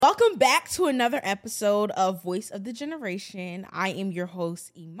Welcome back to another episode of Voice of the Generation. I am your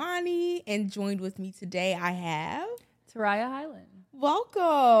host, Imani, and joined with me today I have... Taraya Highland.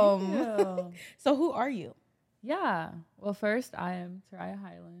 Welcome. Thank you. So who are you? Yeah. Well, first, I am Taraya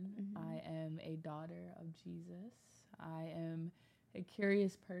Highland. I am a daughter of Jesus. I am a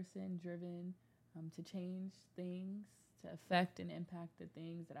curious person driven to change things, to affect and impact the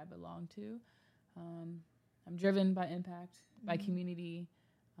things that I belong to. I'm driven by impact, by community,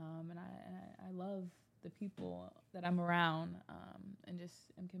 and I love the people that I'm around, and just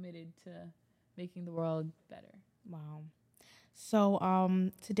am committed to making the world better. Wow. So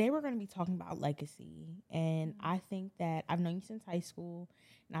today we're going to be talking about legacy, and I think that I've known you since high school,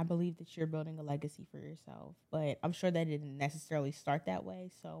 and I believe that you're building a legacy for yourself, but I'm sure that it didn't necessarily start that way.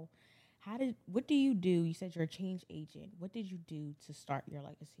 So what do you do? You said you're a change agent. What did you do to start your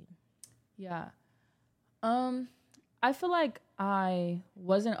legacy? Yeah. I feel like I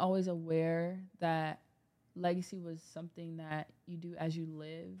wasn't always aware that legacy was something that you do as you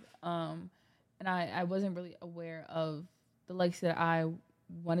live. And I wasn't really aware of the legacy that I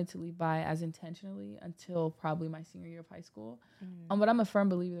wanted to leave by as intentionally until probably my senior year of high school. But I'm a firm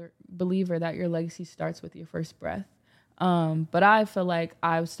believer that your legacy starts with your first breath. But I feel like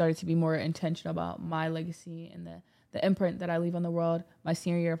I started to be more intentional about my legacy and the imprint that I leave on the world my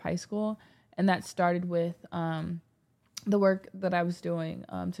senior year of high school. And that started with the work that I was doing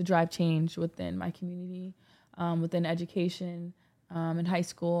to drive change within my community, within education. In high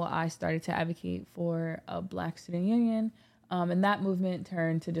school, I started to advocate for a Black student union, and that movement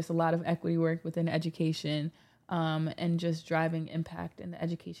turned to just a lot of equity work within education, and just driving impact in the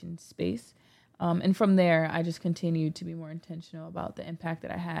education space. And from there, I just continued to be more intentional about the impact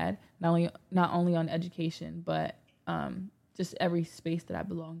that I had, not only on education, but just every space that I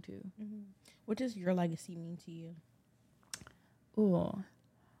belong to. What does your legacy mean to you?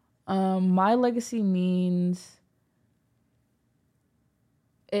 My legacy means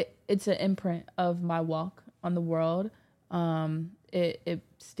it's an imprint of my walk on the world. It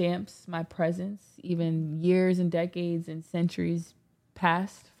stamps my presence, even years and decades and centuries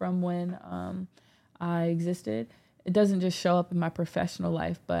past from when I existed. It doesn't just show up in my professional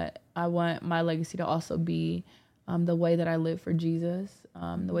life, but I want my legacy to also be the way that I live for Jesus,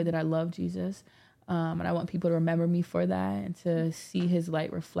 the way that I love Jesus. And I want people to remember me for that and to see his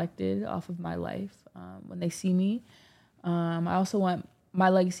light reflected off of my life when they see me. I also want my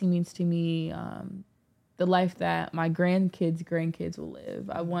legacy means to me the life that my grandkids will live.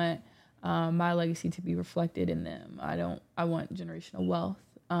 I want my legacy to be reflected in them. I want generational wealth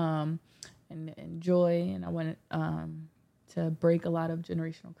and joy, and I want to break a lot of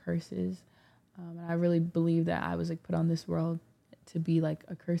generational curses. And I really believe that I was put on this world to be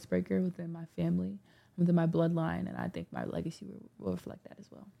a curse breaker within my family, within my bloodline, and I think my legacy will reflect that as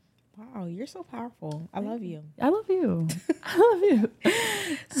well. Wow, you're so powerful. I love you. I love you. I love you.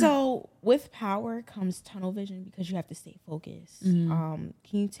 So with power comes tunnel vision because you have to stay focused. Can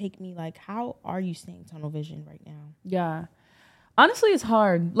you take me, how are you staying tunnel vision right now? Yeah. Honestly, it's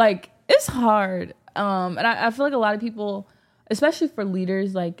hard. It's hard. And I feel like a lot of people, especially for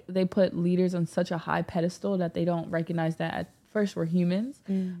leaders, they put leaders on such a high pedestal that they don't recognize that at first we're humans.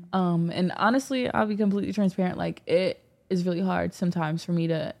 And honestly, I'll be completely transparent. It is really hard sometimes for me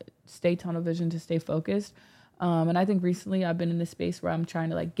to stay tunnel vision, to stay focused. And I think recently I've been in this space where I'm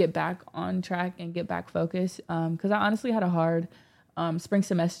trying to get back on track and get back focused. Cause I honestly had a hard spring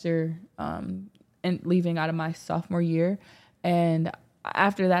semester and leaving out of my sophomore year. And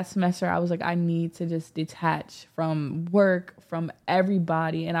after that semester, I was I need to just detach from work, from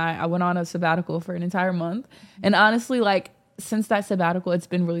everybody. And I went on a sabbatical for an entire month. And honestly, since that sabbatical, it's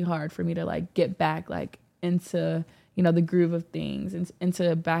been really hard for me to get back into the groove of things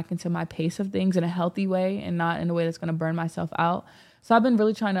and back into my pace of things in a healthy way and not in a way that's going to burn myself out. So I've been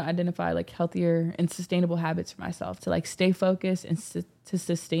really trying to identify healthier and sustainable habits for myself to stay focused and to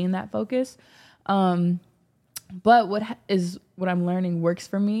sustain that focus. But what I'm learning works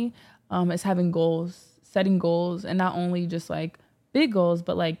for me is having goals, setting goals, and not only just big goals,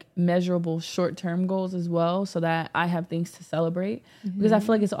 but measurable short-term goals as well, so that I have things to celebrate. Because I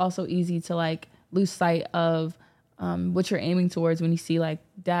feel it's also easy to lose sight of what you're aiming towards when you see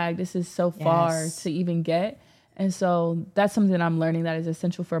dag, this is so far to even get. And so that's something that I'm learning that is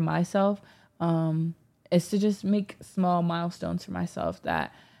essential for myself, is to just make small milestones for myself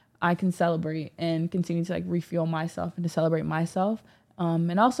that I can celebrate and continue to refuel myself and to celebrate myself.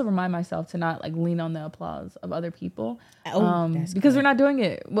 And also remind myself to not like lean on the applause of other people. That's Because good. we're not doing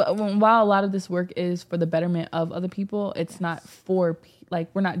it. While a lot of this work is for the betterment of other people, it's not for like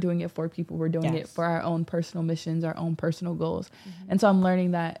we're not doing it for people. We're doing it for our own personal missions, our own personal goals. And so I'm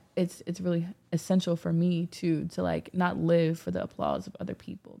learning that it's really essential for me to like not live for the applause of other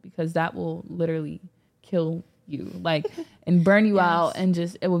people, because that will literally kill you, like, and burn you out, and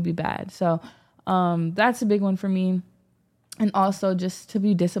just it will be bad. So that's a big one for me. And also just to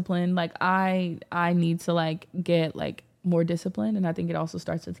be disciplined. Like I need to like get like more disciplined, and I think it also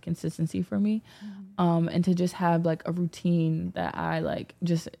starts with consistency for me. And to just have like a routine that I like,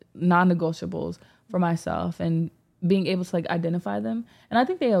 just non-negotiables for myself, and being able to like identify them. And I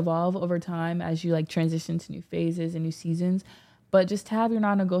think they evolve over time as you like transition to new phases and new seasons, but just to have your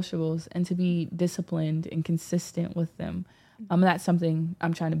non-negotiables and to be disciplined and consistent with them. That's something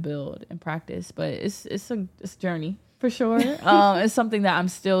I'm trying to build and practice, but it's a journey for sure. It's something that I'm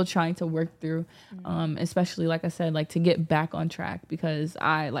still trying to work through, especially like I said, like to get back on track, because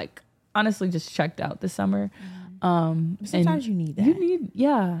I like honestly just checked out this summer. Sometimes you need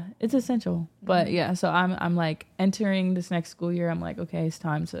that. It's essential. But yeah, so I'm like entering this next school year. I'm like, okay, it's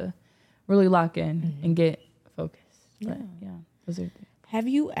time to really lock in and get focused. But yeah, those are things. Have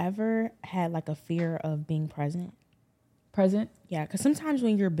you ever had like a fear of being present? Yeah, because sometimes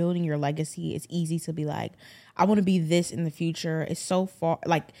when you're building your legacy, it's easy to be like, I want to be this in the future. It's so far,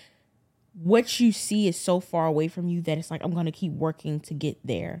 like what you see is so far away from you that it's like, I'm going to keep working to get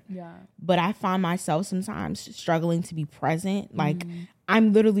there. Yeah. But I find myself sometimes struggling to be present. Like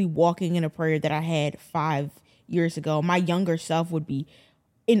I'm literally walking in a prayer that I had 5 years ago. My younger self would be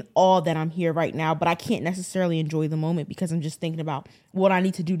in awe that I'm here right now, but I can't necessarily enjoy the moment because I'm just thinking about what I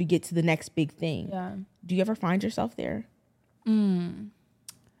need to do to get to the next big thing. Yeah. Do you ever find yourself there?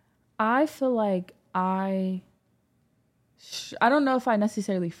 I feel like I don't know if I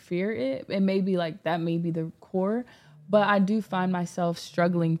necessarily fear it. It may be like that may be the core, but I do find myself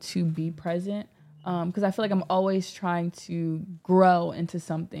struggling to be present, because I feel like I'm always trying to grow into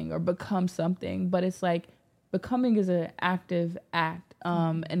something or become something, but it's like becoming is an active act,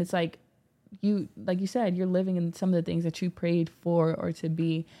 and it's like you said, you're living in some of the things that you prayed for or to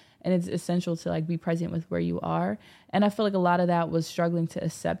be. And it's essential to like be present with where you are. And I feel like a lot of that was struggling to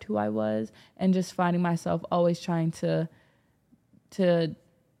accept who I was, and just finding myself always trying to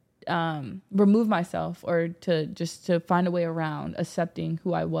remove myself, or to find a way around accepting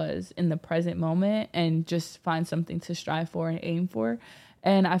who I was in the present moment, and just find something to strive for and aim for.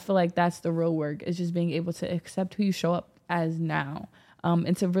 And I feel like that's the real work, is just being able to accept who you show up as now,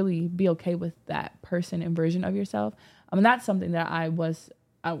 and to really be okay with that person and version of yourself. That's something that I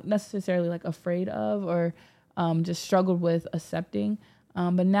necessarily like afraid of, or just struggled with accepting.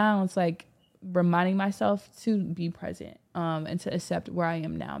 But now it's like reminding myself to be present, and to accept where I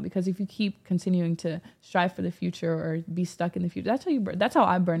am now. Because if you keep continuing to strive for the future or be stuck in the future, that's how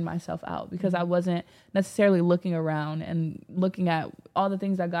I burned myself out, because I wasn't necessarily looking around and looking at all the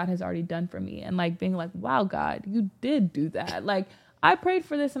things that God has already done for me, and like being like, wow, God, you did do that. Like I prayed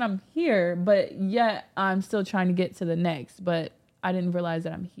for this and I'm here, but yet I'm still trying to get to the next. But I didn't realize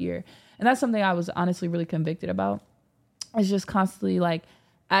that I'm here. And that's something I was honestly really convicted about. It's just constantly like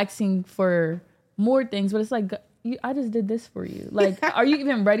asking for more things, but it's like, I just did this for you. Like, are you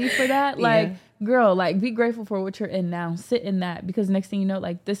even ready for that? Like, girl, like be grateful for what you're in now. Sit in that, because next thing you know,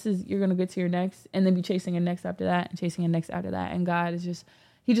 like you're going to get to your next, and then be chasing a next after that, and chasing a next after that. And God is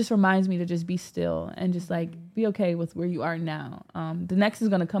he just reminds me to just be still and just like be okay with where you are now. The next is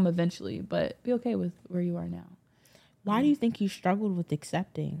going to come eventually, but be okay with where you are now. Why do you think you struggled with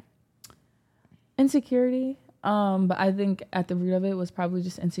accepting? Insecurity. But I think at the root of it was probably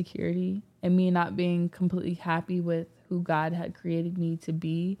just insecurity, and me not being completely happy with who God had created me to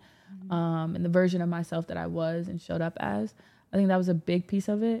be, and the version of myself that I was and showed up as. I think that was a big piece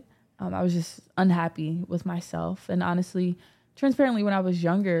of it. I was just unhappy with myself. And honestly, transparently, when I was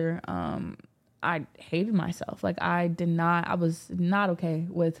younger, I hated myself. Like I was not okay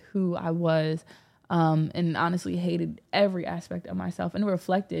with who I was. And honestly hated every aspect of myself, and it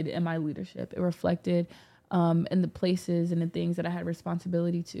reflected in my leadership. It reflected in the places and the things that I had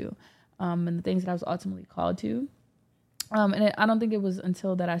responsibility to, and the things that I was ultimately called to. I don't think it was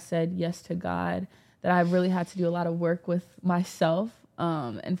until that I said yes to God that I really had to do a lot of work with myself,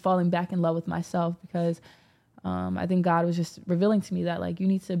 and falling back in love with myself, because I think God was just revealing to me that like you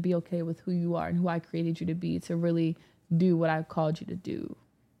need to be okay with who you are and who I created you to be, to really do what I called you to do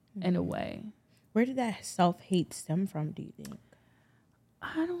in a way. Where did that self-hate stem from, do you think?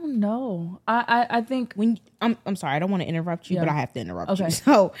 I don't know. I think when I'm sorry, I don't want to interrupt you, but I have to interrupt you. Okay.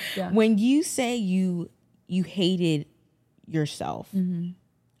 So when you say you hated yourself.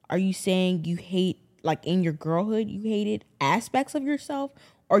 Are you saying you hate, like in your girlhood, you hated aspects of yourself,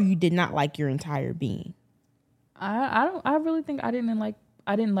 or you did not like your entire being? I really think I didn't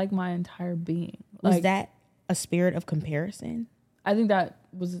like my entire being. Was Like, that a spirit of comparison? I think that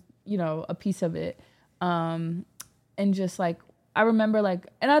was, a piece of it. And just like, I remember like,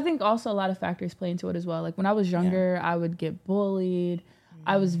 and I think also a lot of factors play into it as well. Like when I was younger, I would get bullied.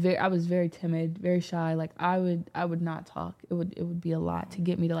 I was very timid, very shy. Like I would not talk. It would be a lot to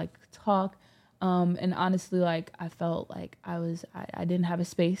get me to like talk. And honestly, like I felt like I didn't have a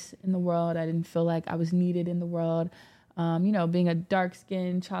space in the world. I didn't feel like I was needed in the world. Being a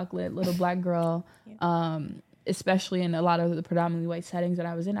dark-skinned, chocolate little black girl, especially in a lot of the predominantly white settings that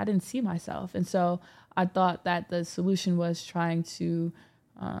I was in, I didn't see myself. And so I thought that the solution was trying to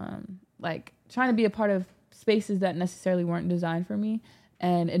be a part of spaces that necessarily weren't designed for me,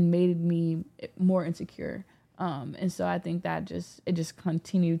 and it made me more insecure. And so I think that it just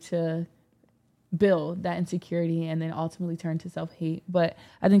continued to build that insecurity and then ultimately turn to self-hate. But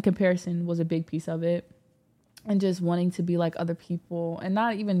I think comparison was a big piece of it, and just wanting to be like other people and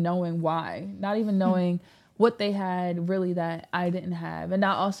not even knowing why, not even knowing what they had really that I didn't have, and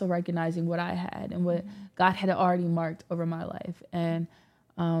not also recognizing what I had and what God had already marked over my life. And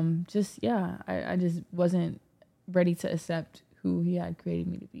I just wasn't ready to accept who he had created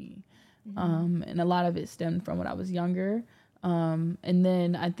me to be. And a lot of it stemmed from when I was younger. And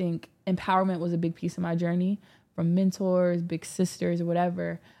then I think empowerment was a big piece of my journey, from mentors, big sisters, or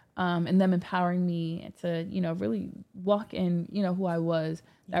whatever, and them empowering me to, really walk in, who I was.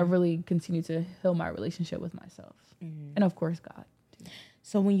 That really continued to heal my relationship with myself. And of course, God, too.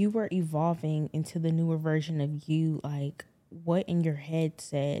 So when you were evolving into the newer version of you, like what in your head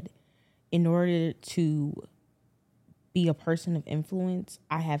said, in order to be a person of influence,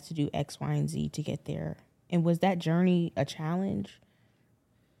 I have to do X, Y, and Z to get there? And was that journey a challenge?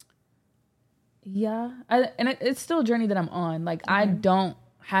 Yeah. It's still a journey that I'm on. Like, I don't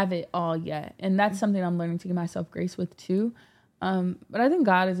have it all yet. And that's something I'm learning to give myself grace with too. But I think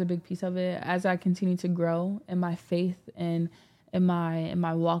God is a big piece of it. As I continue to grow in my faith and in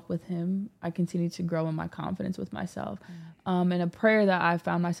my walk with him, I continue to grow in my confidence with myself. And a prayer that I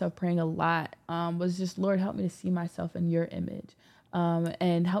found myself praying a lot was just, Lord, help me to see myself in your image.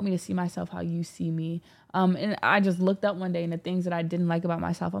 And help me to see myself how you see me. And I just looked up one day, and the things that I didn't like about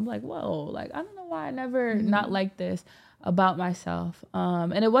myself, I'm like, whoa, like, I don't know why I never not liked this about myself.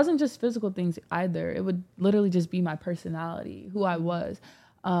 And it wasn't just physical things either. It would literally just be my personality, who I was.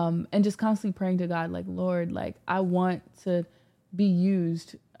 And just constantly praying to God, like, Lord, like, I want to be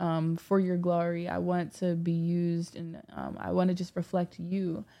used for your glory. I want to be used, and I want to just reflect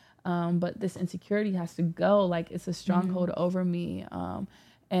you. But this insecurity has to go. Like, it's a stronghold over me.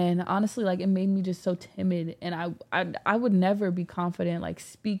 And honestly, like, it made me just so timid. And I would never be confident, like,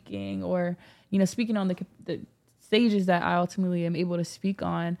 speaking or, speaking on the stages that I ultimately am able to speak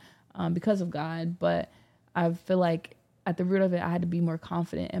on because of God. But I feel like at the root of it, I had to be more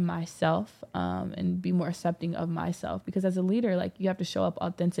confident in myself and be more accepting of myself. Because as a leader, like, you have to show up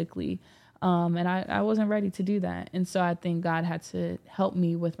authentically. And I wasn't ready to do that. And so I think God had to help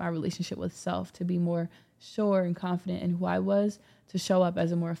me with my relationship with self to be more sure and confident in who I was, to show up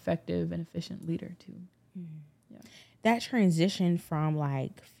as a more effective and efficient leader too. Yeah. That transition from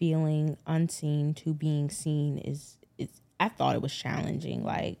like feeling unseen to being seen is I thought it was challenging.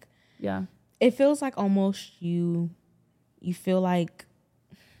 Like, yeah, it feels like almost you feel like,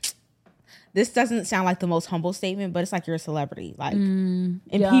 this doesn't sound like the most humble statement, but it's like you're a celebrity. Like, and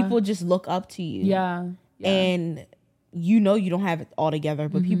people just look up to you. Yeah. And you don't have it all together,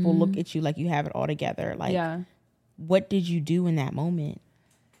 but people look at you like you have it all together. Like, what did you do in that moment?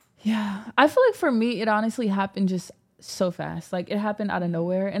 Yeah. I feel like for me, it honestly happened just so fast. Like, it happened out of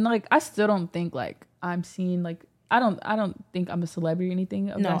nowhere. And like, I still don't think like I'm seen, like, I don't think I'm a celebrity or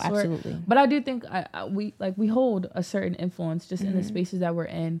anything of that sort. Absolutely. But I do think we hold a certain influence just in the spaces that we're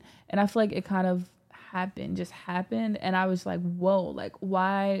in. And I feel like it kind of just happened. And I was like, whoa, like,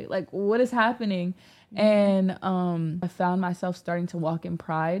 why, like, what is happening? And I found myself starting to walk in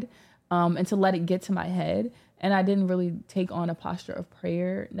pride and to let it get to my head. And I didn't really take on a posture of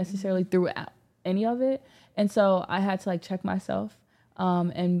prayer necessarily throughout any of it. And so I had to like check myself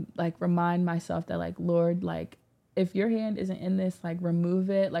and like remind myself that, like, Lord, like, if your hand isn't in this, like, remove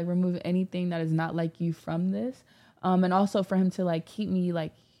it, like, remove anything that is not like you from this. And also for him to like keep me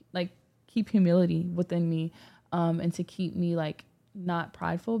like keep humility within me and to keep me like not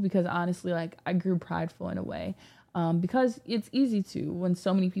prideful, because honestly, like, I grew prideful in a way because it's easy to, when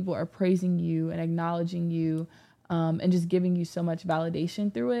so many people are praising you and acknowledging you and just giving you so much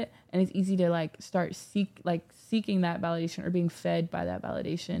validation through it. And it's easy to like start seeking that validation or being fed by that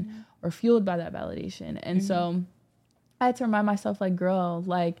validation or fueled by that validation. And so I had to remind myself, like, girl,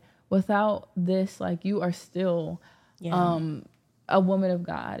 like, without this, like, you are still a woman of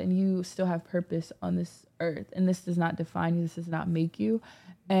God, and you still have purpose on this earth, and this does not define you, this does not make you.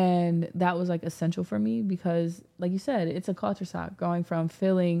 And that was like essential for me, because like you said, it's a culture shock going from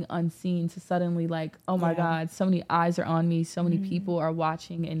feeling unseen to suddenly like, oh my God, so many eyes are on me, so many people are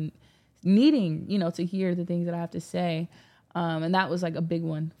watching and needing, you know, to hear the things that I have to say. And that was like a big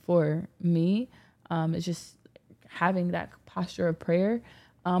one for me. It's just having that posture of prayer.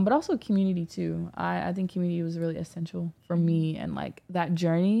 But also community too. I think community was really essential for me, and like that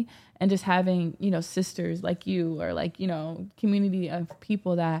journey, and just having, you know, sisters like you, or like, you know, community of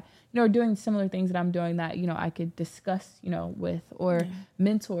people that, you know, are doing similar things that I'm doing, that, you know, I could discuss, you know, with, or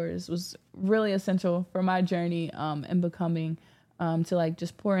mentors was really essential for my journey, and becoming, to like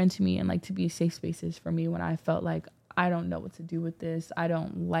just pour into me, and like to be safe spaces for me when I felt like I don't know what to do with this. I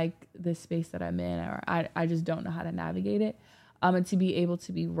don't like this space that I'm in, or I just don't know how to navigate it. And to be able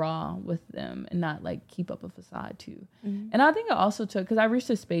to be raw with them and not like keep up a facade too. And I think it also took, because I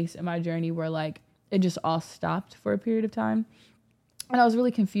reached a space in my journey where like it just all stopped for a period of time. And I was really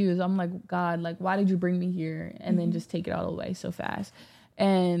confused. I'm like, God, like, why did you bring me here and then just take it all away so fast?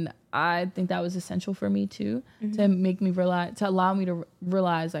 And I think that was essential for me too, to make me realize, to allow me to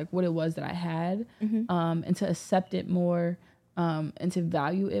realize like what it was that I had, and to accept it more, and to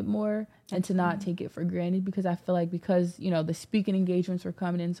value it more, and to not take it for granted. Because I feel like, because, you know, the speaking engagements were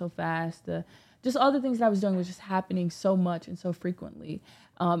coming in so fast, just all the things that I was doing was just happening so much and so frequently.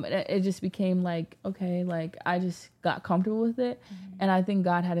 It just became like, okay, like I just got comfortable with it. And I think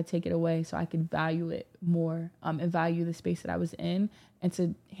God had to take it away so I could value it more, and value the space that I was in, and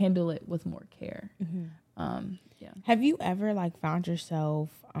to handle it with more care. Have you ever like found yourself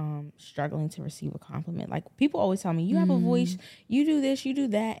struggling to receive a compliment? Like, people always tell me, you have a voice, you do this, you do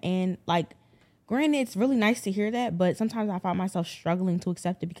that, and like, granted, it's really nice to hear that, but sometimes I find myself struggling to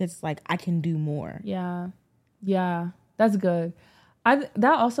accept it, because it's like I can do more. Yeah, that's good. That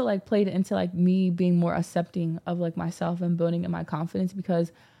also like played into like me being more accepting of like myself and building in my confidence,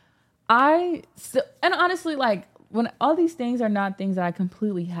 because and honestly, like, when all these things are not things that I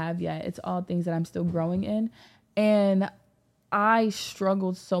completely have yet, it's all things that I'm still growing in. And I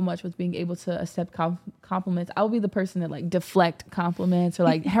struggled so much with being able to accept compliments. I would be the person that like deflect compliments, or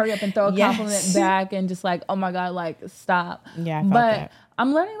like hurry up and throw a compliment back, and just like, oh my God, like stop. Yeah, I felt but that.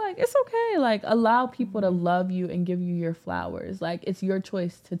 I'm learning like it's okay. Like, allow people to love you and give you your flowers. Like, it's your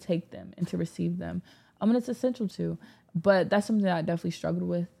choice to take them and to receive them. And it's essential to. But that's something that I definitely struggled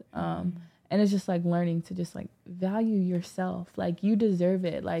with. And it's just like learning to just like value yourself. Like, you deserve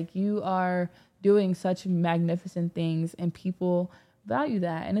it. Like, you are doing such magnificent things, and people value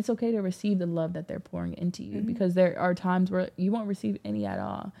that. And it's okay to receive the love that they're pouring into you, because there are times where you won't receive any at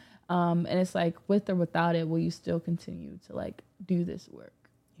all. And it's like, with or without it, will you still continue to like do this work?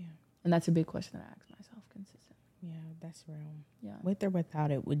 Yeah. And that's a big question that I ask myself consistently. Yeah, that's real. Yeah. With or without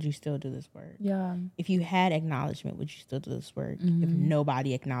it, would you still do this work? Yeah. If you had acknowledgement, would you still do this work? If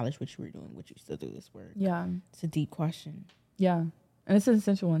nobody acknowledged what you were doing, would you still do this work? Yeah. It's a deep question. Yeah. And it's an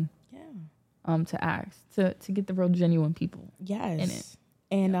essential one. Yeah. To ask, to get the real genuine people. Yes. In it.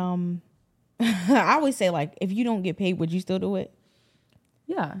 And I always say, like, if you don't get paid, would you still do it?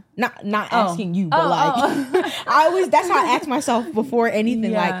 Yeah. Not asking you, but that's how I ask myself before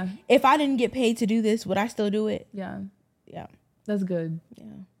anything. Yeah. Like, if I didn't get paid to do this, would I still do it? Yeah. Yeah. That's good. Yeah.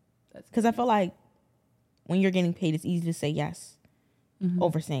 Because I feel like when you're getting paid, it's easy to say yes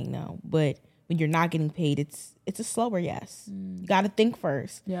over saying no. But when you're not getting paid, it's a slower yes. You got to think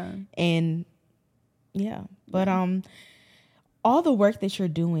first. Yeah. And yeah. But all the work that you're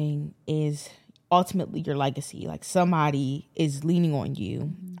doing is ultimately your legacy. Like, somebody is leaning on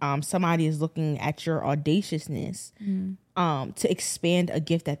you. Somebody is looking at your audaciousness to expand a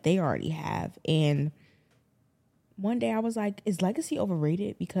gift that they already have. And one day I was like, is legacy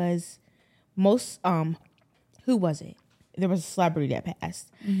overrated? Because most, who was it? There was a celebrity that passed.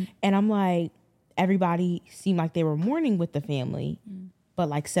 And I'm like, everybody seemed like they were mourning with the family, but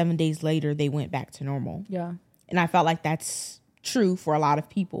like 7 days later, they went back to normal. Yeah. And I felt like that's true for a lot of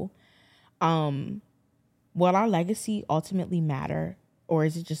people. Will our legacy ultimately matter, or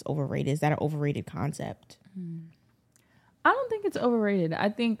is it just overrated? Is that an overrated concept? I don't think it's overrated. I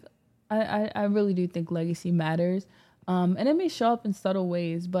think I really do think legacy matters. And it may show up in subtle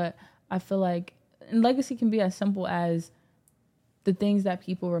ways, but I feel like legacy can be as simple as the things that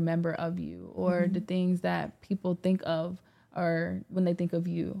people remember of you, or the things that people think of or when they think of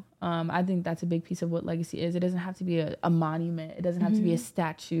you. I think that's a big piece of what legacy is. It doesn't have to be a monument. It doesn't have to be a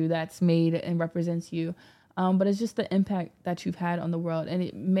statue that's made and represents you. But it's just the impact that you've had on the world. And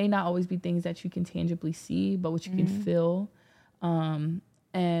it may not always be things that you can tangibly see, but what you can feel. And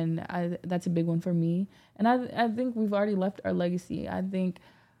that's a big one for me. And I think we've already left our legacy. I think,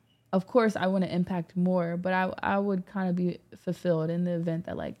 of course, I want to impact more, but I would kind of be fulfilled in the event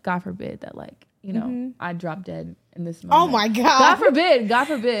that, like, God forbid that, like, you know, I drop dead in this moment. Oh my God. God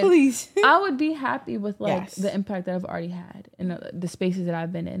forbid. Please. I would be happy with, like, Yes. the impact that I've already had in the spaces that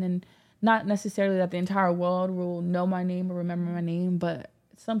I've been in. And not necessarily that the entire world will know my name or remember my name, but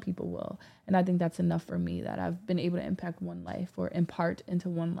some people will. And I think that's enough for me, that I've been able to impact one life or impart into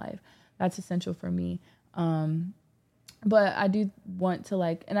one life. That's essential for me. But I do want to,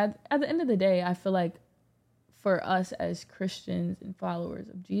 like, and at the end of the day, I feel like for us as Christians and followers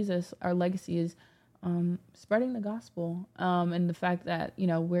of Jesus, our legacy is spreading the gospel. And the fact that, you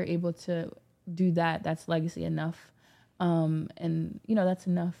know, we're able to do that, that's legacy enough. And, you know, that's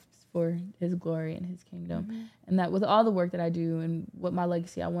enough for his glory and his kingdom. And that with all the work that I do and what my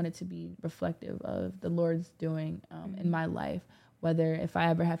legacy, I want it to be reflective of the Lord's doing in my life. Whether if I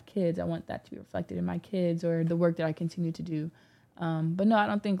ever have kids, I want that to be reflected in my kids or the work that I continue to do. But no, I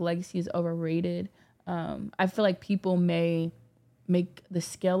don't think legacy is overrated. I feel like people may make the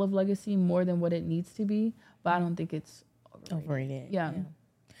scale of legacy more than what it needs to be, but I don't think it's overrated. Yeah.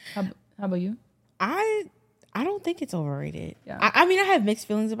 How about you? I don't think it's overrated. Yeah. I mean, I have mixed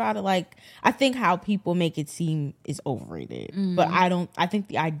feelings about it. Like, I think how people make it seem is overrated, but I think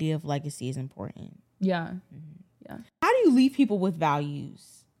the idea of legacy is important. Yeah. Yeah. How do you leave people with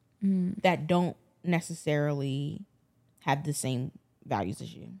values that don't necessarily have the same values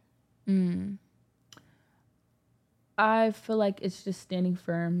as you? I feel like it's just standing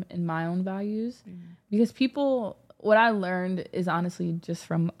firm in my own values because people, what I learned is honestly just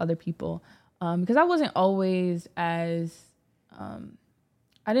from other people. Because I wasn't always I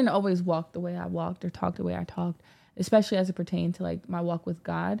didn't always walk the way I walked or talk the way I talked, especially as it pertained to, like, my walk with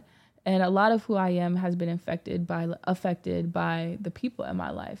God. And a lot of who I am has been affected by the people in my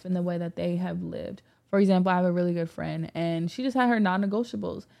life and the way that they have lived. For example, I have a really good friend, and she just had her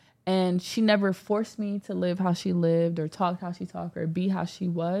non-negotiables. And she never forced me to live how she lived or talk how she talked or be how she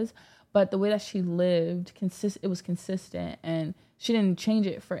was. But the way that she lived, it was consistent, and she didn't change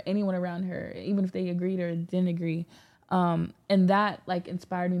it for anyone around her, even if they agreed or didn't agree. And that, like,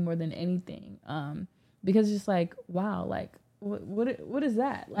 inspired me more than anything. Because it's just like, wow, like, what is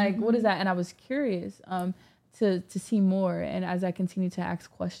that? Like, what is that? And I was curious to see more. And as I continued to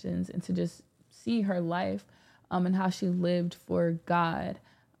ask questions and to just see her life and how she lived for God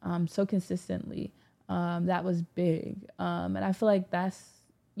so consistently, that was big. And I feel like that's,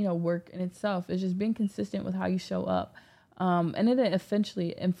 you know, work in itself. It's just being consistent with how you show up. And it'll eventually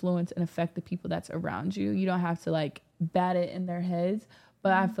influence and affect the people that's around you. You don't have to, like, bat it in their heads.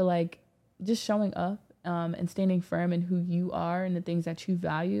 But I feel like just showing up and standing firm in who you are and the things that you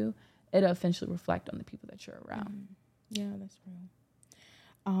value, it'll eventually reflect on the people that you're around. Yeah, that's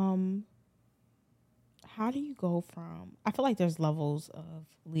real. How do you go from, I feel like there's levels of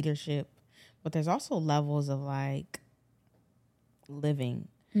leadership, but there's also levels of, like, living.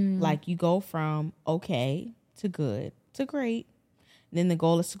 Like, you go from okay to good to great. Then the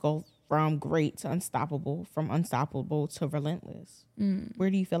goal is to go from great to unstoppable, from unstoppable to relentless. Where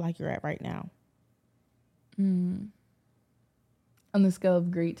do you feel like you're at right now? On the scale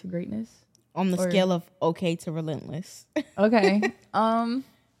of great to greatness? On the scale of okay to relentless. Okay.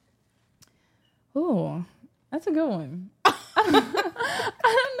 Oh, that's a good one. I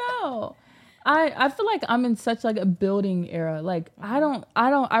don't know. I feel like I'm in such, like, a building era. Like,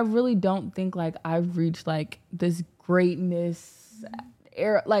 I really don't think, like, I've reached, like, this greatness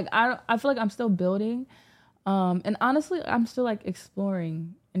era. Like, I feel like I'm still building. And honestly, I'm still, like,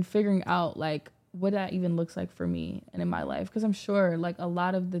 exploring and figuring out, like, what that even looks like for me and in my life. Because I'm sure, like, a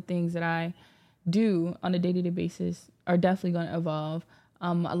lot of the things that I do on a day-to-day basis are definitely going to evolve.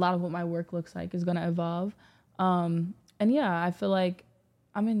 A lot of what my work looks like is going to evolve. And yeah, I feel like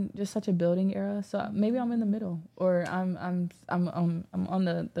I'm in just such a building era. So maybe I'm in the middle, or I'm on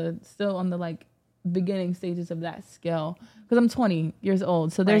the still on the, like, beginning stages of that scale, because I'm 20 years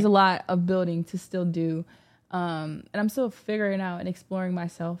old. So there's a lot of building to still do. And I'm still figuring out and exploring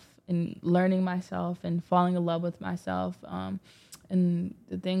myself and learning myself and falling in love with myself, and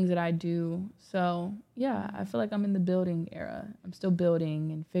the things that I do. So yeah, I feel like I'm in the building era. I'm still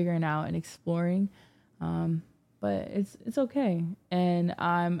building and figuring out and exploring. But it's okay. And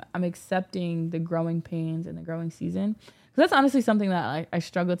I'm accepting the growing pains and the growing season. Because that's honestly something that I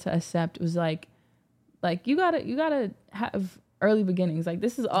struggled to accept. It was like Like you gotta have early beginnings. Like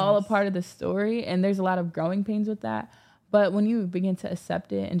this is all a part of the story, and there's a lot of growing pains with that. But when you begin to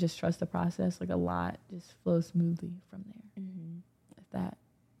accept it and just trust the process, like a lot just flows smoothly from there. Mm-hmm. If that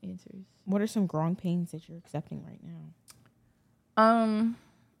answers. What are some growing pains that you're accepting right now?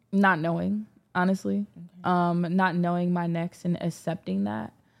 Not knowing, honestly. Okay. Not knowing my next and accepting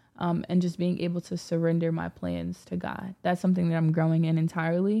that. And just being able to surrender my plans to God. That's something that I'm growing in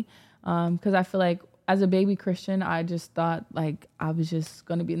entirely. Because I feel like as a baby Christian, I just thought like I was just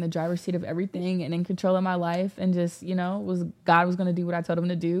going to be in the driver's seat of everything and in control of my life, and just, God was going to do what I told him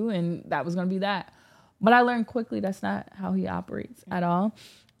to do, and that was going to be that. But I learned quickly that's not how he operates at all.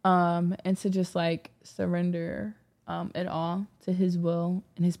 And to just like surrender it all to his will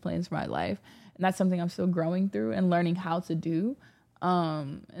and his plans for my life. And that's something I'm still growing through and learning how to do.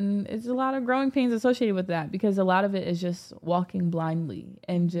 And it's a lot of growing pains associated with that, because a lot of it is just walking blindly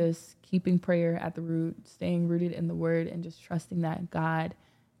and just keeping prayer at the root, staying rooted in the word, and just trusting that God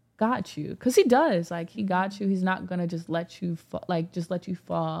got you. Cause he does, like he got you. He's not going to just let you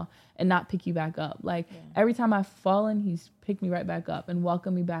fall and not pick you back up. Like every time I've fallen, he's picked me right back up and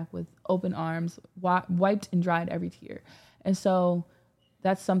welcomed me back with open arms, wiped and dried every tear. And so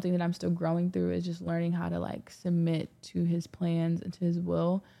that's something that I'm still growing through, is just learning how to like submit to his plans and to his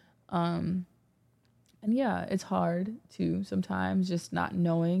will. And yeah, it's hard too sometimes, just not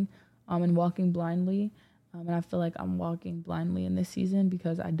knowing and walking blindly. And I feel like I'm walking blindly in this season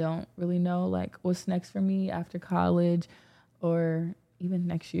because I don't really know like what's next for me after college or even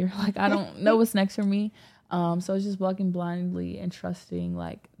next year. Like I don't know what's next for me. So it's just walking blindly and trusting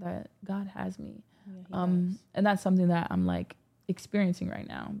like that God has me. Yeah, and that's something that I'm like experiencing right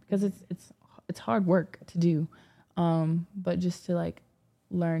now, because it's hard work to do. But just to like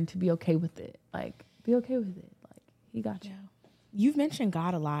learn to be okay with it. Like be okay with it. Like he got you. You've mentioned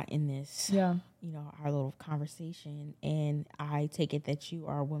God a lot in this, our little conversation, and I take it that you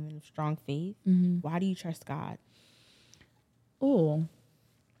are a woman of strong faith. Mm-hmm. Why do you trust God? Oh,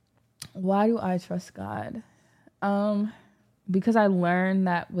 why do I trust God? Because I learned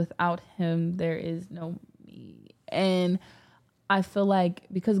that without him, there is no me. And I feel like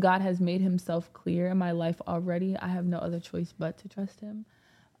because God has made himself clear in my life already, I have no other choice but to trust him.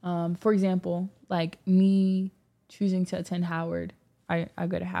 For example, like me choosing to attend Howard. I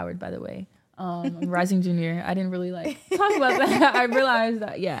go to Howard, by the way. I'm a rising junior. I didn't really like talk about that. I realized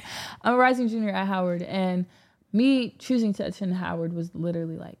that, I'm a rising junior at Howard, and me choosing to attend Howard was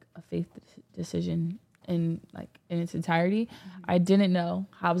literally like a faith decision in its entirety. Mm-hmm. I didn't know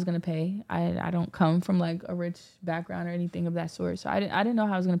how I was going to pay. I don't come from like a rich background or anything of that sort. So I didn't know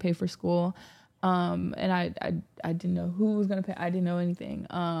how I was going to pay for school. And I didn't know who was going to pay. I didn't know anything.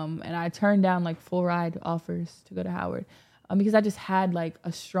 And I turned down like full ride offers to go to Howard, because I just had like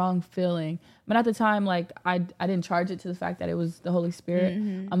a strong feeling. But at the time, like I didn't charge it to the fact that it was the Holy Spirit.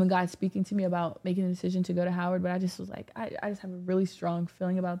 Mm-hmm. And God speaking to me about making a decision to go to Howard. But I just was like, I just have a really strong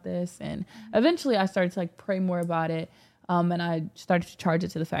feeling about this. And eventually I started to like pray more about it. And I started to charge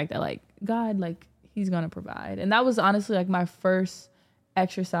it to the fact that like God, like he's going to provide. And that was honestly like my first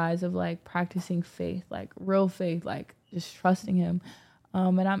exercise of like practicing faith, like real faith, like just trusting him.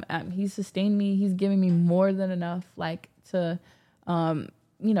 And he's sustained me. He's given me more than enough, like to,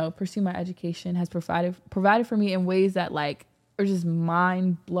 pursue my education, has provided for me in ways that like are just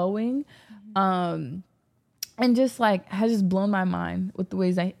mind blowing. And just like has just blown my mind with the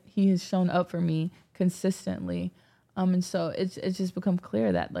ways that he has shown up for me consistently. And so it's just become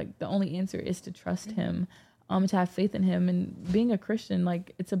clear that like the only answer is to trust him, to have faith in him. And being a Christian,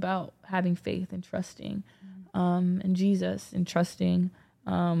 like it's about having faith and trusting in Jesus, and trusting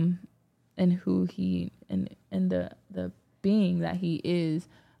in who he and the being that he is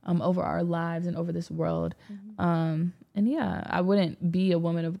over our lives and over this world. And I wouldn't be a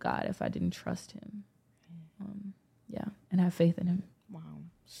woman of God if I didn't trust him. And have faith in him. Wow.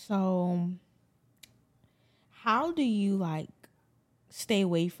 So how do you like stay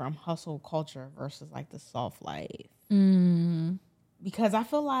away from hustle culture versus like the soft life? Because I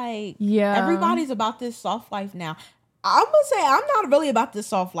feel like everybody's about this soft life now. I'm gonna say I'm not really about this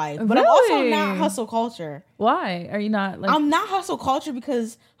soft life, but I'm also not hustle culture. Why are you not? Like, I'm not hustle culture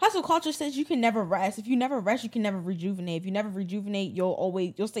because hustle culture says you can never rest. If you never rest, you can never rejuvenate. If you never rejuvenate,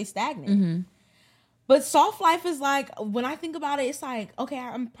 you'll stay stagnant. Mm-hmm. But soft life is like, when I think about it, it's like, okay,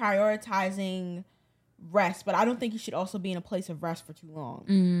 I'm prioritizing rest, but I don't think you should also be in a place of rest for too long,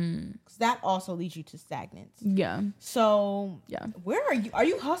 because that also leads you to stagnance. So where are you? Are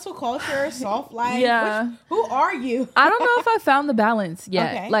you hustle culture, soft life? Who are you? I don't know if I found the balance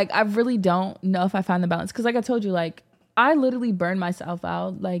yet. Okay. Like I really don't know if I found the balance, because like I told you, like I literally burned myself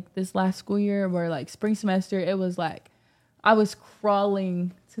out like this last school year where like spring semester, it was like I was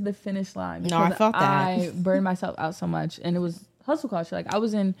crawling to the finish line No, I felt that. I burned myself out so much, and it was hustle culture. Like I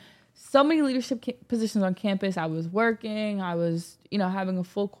was in so many leadership positions on campus. I was working. I was, having a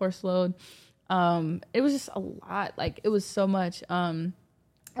full course load. It was just a lot. Like it was so much. And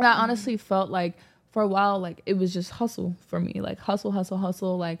I honestly felt like for a while, like it was just hustle for me. Like hustle, hustle,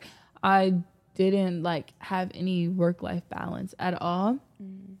 hustle. Like I didn't like have any work-life balance at all.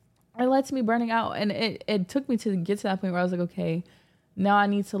 It led to me burning out, and it took me to get to that point where I was like, okay, now I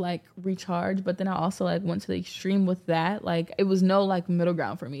need to like recharge. But then I also like went to the extreme with that. Like it was no like middle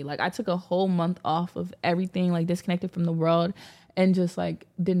ground for me. Like I took a whole month off of everything, like disconnected from the world, and just like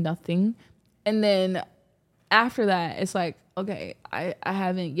did nothing. And then after that, it's like, okay, I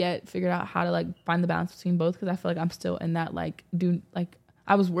haven't yet figured out how to like find the balance between both, because I feel like I'm still in that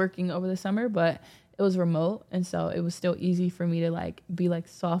I was working over the summer, but it was remote, and so it was still easy for me to like be like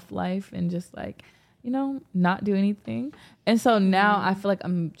soft life and just like, not do anything. And so now I feel like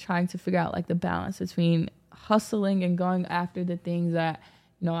I'm trying to figure out like the balance between hustling and going after the things that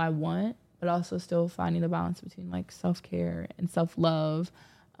I want, but also still finding the balance between like self-care and self-love,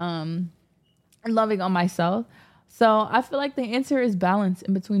 and loving on myself. So I feel like the answer is balance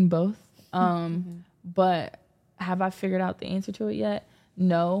in between both. But have I figured out the answer to it yet?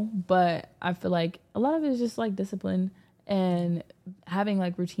 No, but I feel like a lot of it is just like discipline and having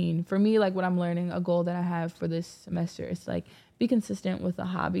like routine. For me, like what I'm learning, a goal that I have for this semester is like be consistent with a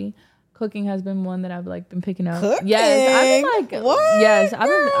hobby. Cooking has been one that I've like been picking up. Cooking? Yes, I've been like, what? Yes,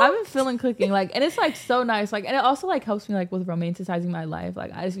 I've been feeling cooking like, and it's like so nice. Like, and it also like helps me like with romanticizing my life.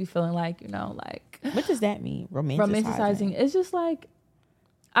 Like I just be feeling like, like. What does that mean? Romanticizing. It's just like,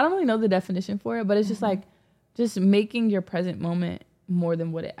 I don't really know the definition for it, but it's just like, just making your present moment more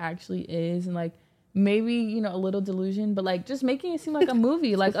than what it actually is, and like maybe a little delusion, but like just making it seem like a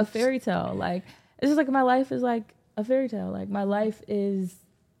movie, like a fairy tale. Like it's just like my life is like a fairy tale. Like my life is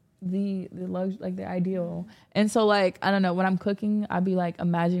the like the ideal. And so like I don't know, when I'm cooking, I'd be like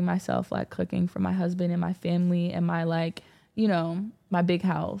imagining myself like cooking for my husband and my family and my like my big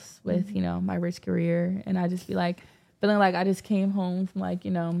house with my rich career, and I just be like feeling like I just came home from like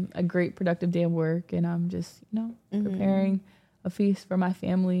a great productive day of work, and I'm just preparing a feast for my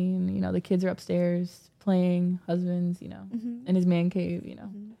family, and the kids are upstairs playing, husbands in his man cave,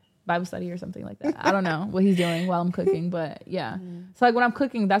 Bible study or something like that. I don't know what he's doing while I'm cooking, but yeah. So like when I'm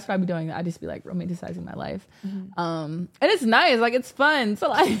cooking, that's what I be doing. I just be like romanticizing my life, and it's nice, like it's fun. So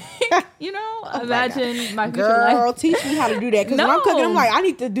like imagine my future life. Girl, teach me how to do that, because when I'm cooking, I'm like, I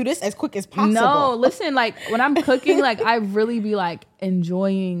need to do this as quick as possible. No, listen, like when I'm cooking, like I really be like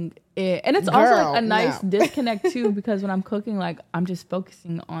enjoying it, and it's also like a nice disconnect too, because when I'm cooking, like I'm just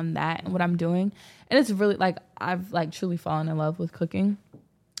focusing on that and what I'm doing, and it's really like I've like truly fallen in love with cooking.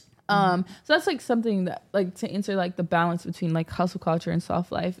 So that's like something that like to answer like the balance between like hustle culture and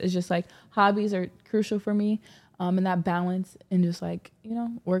soft life is just like hobbies are crucial for me, and that balance and just like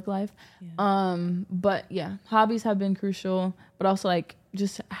work life. But yeah, hobbies have been crucial, but also like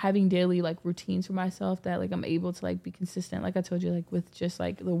just having daily like routines for myself that like I'm able to like be consistent, like I told you, like with just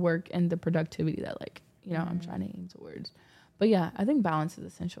like the work and the productivity that like I'm trying to aim towards. But yeah, I think balance is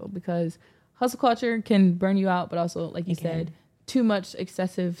essential, because hustle culture can burn you out, but also like you said, too much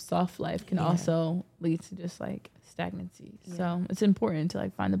excessive soft life can also lead to just like stagnancy. So it's important to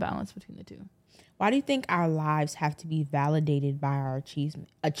like find the balance between the two. Why do you think our lives have to be validated by our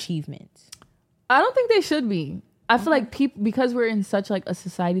achievements? I don't think they should be. I feel like people, because we're in such like a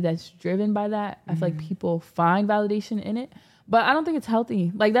society that's driven by that, I feel like people find validation in it, but I don't think it's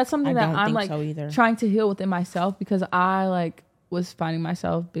healthy. Like that's something that I'm like trying to heal within myself, because I like was finding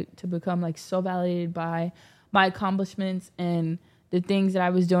myself to become like so validated by my accomplishments and the things that I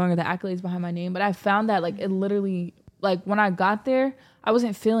was doing or the accolades behind my name. But I found that like it literally, like when I got there, I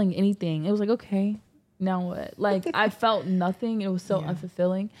wasn't feeling anything. It was like, okay, now what? Like I felt nothing. It was so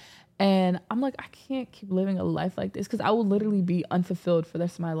unfulfilling. And I'm like, I can't keep living a life like this, because I will literally be unfulfilled for the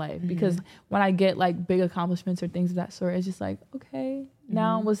rest of my life. Because when I get like big accomplishments or things of that sort, it's just like, okay,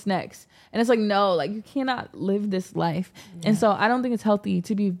 now what's next? And it's like, no, like you cannot live this life. And so I don't think it's healthy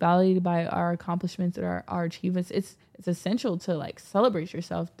to be validated by our accomplishments or our achievements. It's essential to like celebrate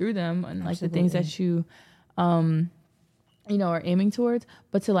yourself through them and like the things that you, are aiming towards,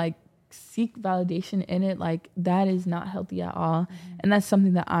 but to like seek validation in it, like that is not healthy at all. And that's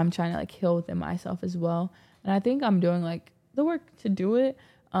something that I'm trying to like heal within myself as well. And I think I'm doing like the work to do it.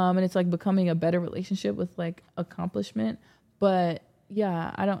 And it's like becoming a better relationship with like accomplishment. But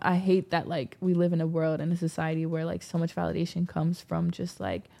I hate that like we live in a world and a society where like so much validation comes from just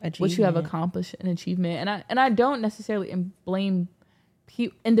like what you have accomplished and achievement. And I don't necessarily blame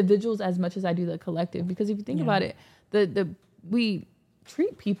individuals as much as I do the collective, because if you think about it, we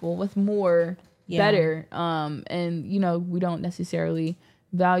treat people with more better, and you know, we don't necessarily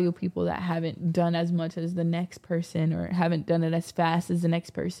value people that haven't done as much as the next person or haven't done it as fast as the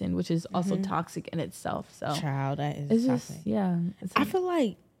next person, which is also toxic in itself. So child, that is it's toxic. just I feel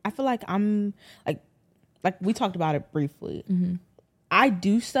like I'm like we talked about it briefly. I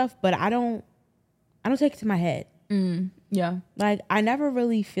do stuff, but I don't take it to my head. Like I never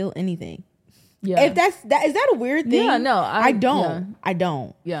really feel anything. If is that a weird thing? Yeah, no, I don't. I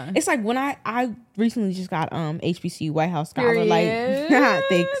don't. Yeah. It's like when I recently just got HBC White House Scholar. Like,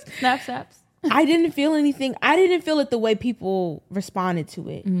 thanks. Snaps. I didn't feel anything. I didn't feel it the way people responded to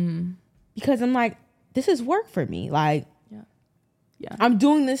it. Because I'm like, this is work for me. Like, I'm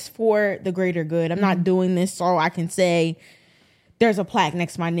doing this for the greater good. I'm not doing this so I can say there's a plaque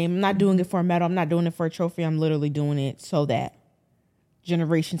next to my name. I'm not doing it for a medal. I'm not doing it for a trophy. I'm literally doing it so that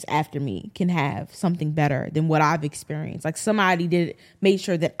generations after me can have something better than what I've experienced. Like somebody made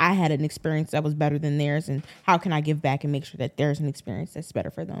sure that I had an experience that was better than theirs, and how can I give back and make sure that there's an experience that's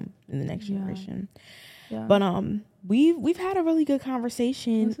better for them in the next generation. But we've had a really good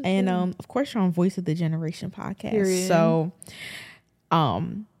conversation, and of course you're on Voice of the Generation podcast. Period. So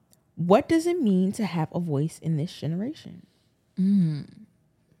what does it mean to have a voice in this generation?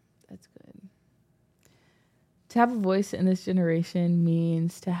 That's good. To have a voice in this generation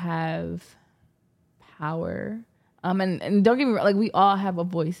means to have power. And don't get me wrong, like we all have a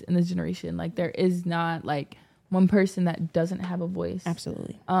voice in this generation. Like there is not like one person that doesn't have a voice.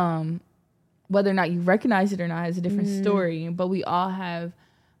 Absolutely. Whether or not you recognize it or not is a different story, but we all have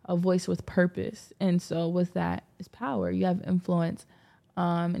a voice with purpose. And so with that is power. You have influence,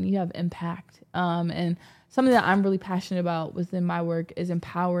 and you have impact. And something that I'm really passionate about within my work is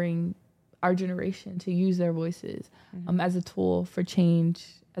empowering our generation to use their voices as a tool for change,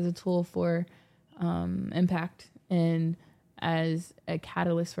 as a tool for impact, and as a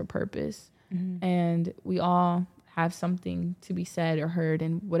catalyst for purpose. And we all have something to be said or heard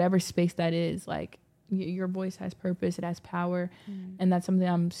in whatever space that is. Like your voice has purpose, it has power. And that's something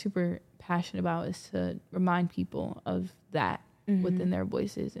I'm super passionate about, is to remind people of that within their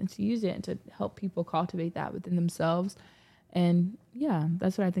voices and to use it and to help people cultivate that within themselves. And yeah,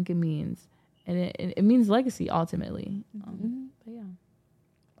 that's what I think it means. And it means legacy ultimately.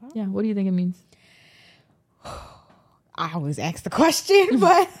 But yeah, what do you think it means? I always ask the question,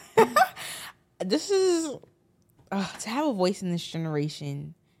 but this is to have a voice in this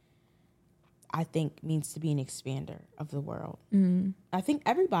generation, I think means to be an expander of the world. I think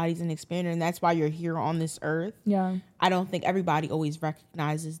everybody's an expander, and that's why you're here on this earth. I don't think everybody always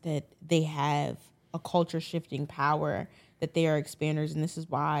recognizes that they have a culture shifting power, that they are expanders. And this is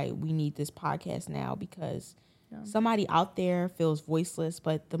why we need this podcast now, because somebody out there feels voiceless,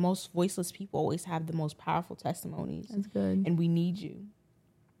 but the most voiceless people always have the most powerful testimonies. That's good. And we need you.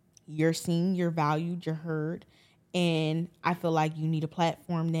 You're seen, you're valued, you're heard. And I feel like you need a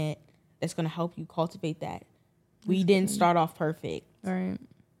platform that's going to help you cultivate that. We didn't start off perfect. All right.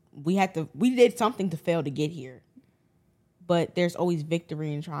 We did something to fail to get here. But there's always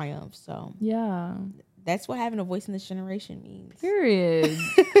victory and triumph. So yeah, that's what having a voice in this generation means. Period.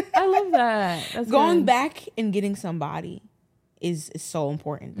 I love that. That's going good. back and getting somebody is so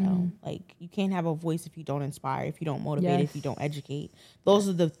important though. Like you can't have a voice if you don't inspire, if you don't motivate, if you don't educate. Those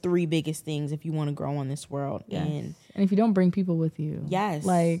are the three biggest things if you want to grow in this world. And if you don't bring people with you.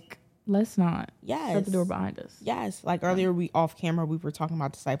 Like let's not shut the door behind us. Like earlier off camera we were talking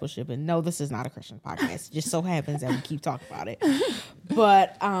about discipleship, and no, this is not a Christian podcast. It just so happens that we keep talking about it.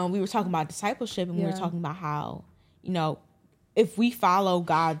 But we were talking about discipleship, and we were talking about how, you know, if we follow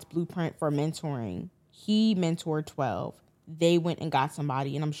God's blueprint for mentoring, he mentored 12. They went and got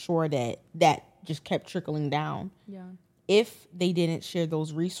somebody, and I'm sure that just kept trickling down. If they didn't share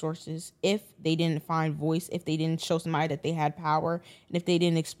those resources, if they didn't find voice, if they didn't show somebody that they had power, and if they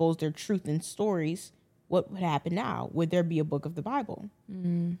didn't expose their truth and stories, what would happen now? Would there be a book of the Bible?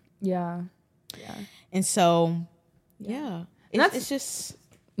 Yeah. And so, it's just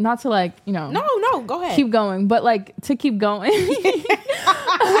not to like, you know. No, go ahead. Keep going, but like to keep going.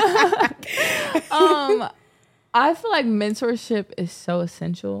 I feel like mentorship is so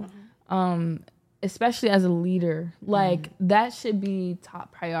essential. Especially as a leader, like that should be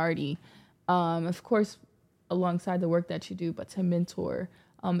top priority. Of course, alongside the work that you do, but to mentor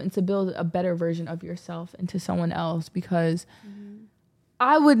and to build a better version of yourself into someone else, because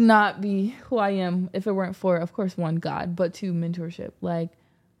I would not be who I am if it weren't for, of course, one, God, but two, mentorship. Like,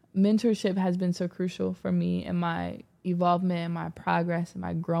 mentorship has been so crucial for me in my evolvement and my progress and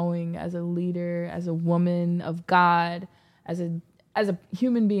my growing as a leader, as a woman of God, as a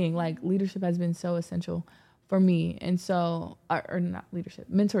human being. Like, leadership has been so essential for me. And so, or not leadership,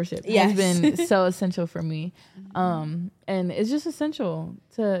 mentorship has been so essential for me. And it's just essential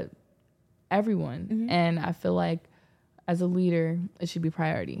to everyone. And I feel like as a leader, it should be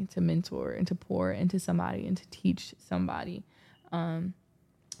priority to mentor and to pour into somebody and to teach somebody. And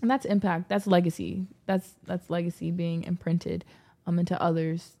that's impact. That's legacy. That's legacy being imprinted into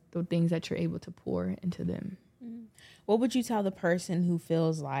others, the things that you're able to pour into them. What would you tell the person who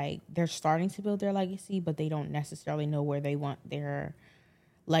feels like they're starting to build their legacy, but they don't necessarily know where they want their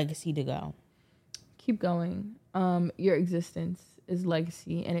legacy to go? Keep going. Your existence is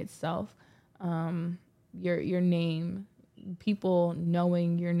legacy in itself. Your name, people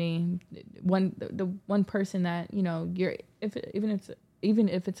knowing your name, the one person that, you know, even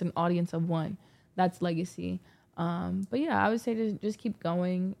if it's an audience of one, that's legacy. But yeah, I would say to just keep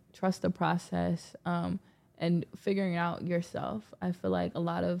going, trust the process, and figuring out yourself. I feel like a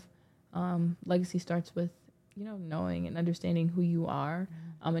lot of legacy starts with, you know, knowing and understanding who you are,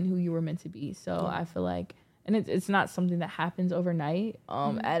 and who you were meant to be. So I feel like, and it's not something that happens overnight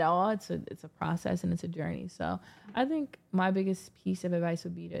at all. It's a process and it's a journey. So I think my biggest piece of advice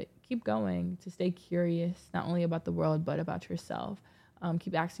would be to keep going, to stay curious, not only about the world, but about yourself.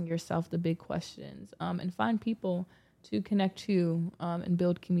 Keep asking yourself the big questions, and find people to connect to, and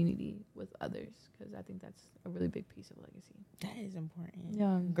build community with others, because I think that's a really big piece of legacy. That is important.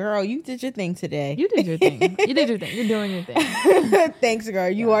 Yeah. Girl, you did your thing today. You did your thing. You did your thing. You're doing your thing. Thanks, girl.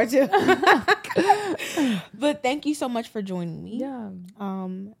 You are too. But thank you so much for joining me. Yeah.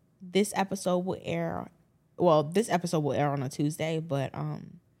 This episode will air on a Tuesday, but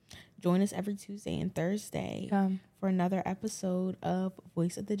join us every Tuesday and Thursday for another episode of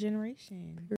Voice of the Generation.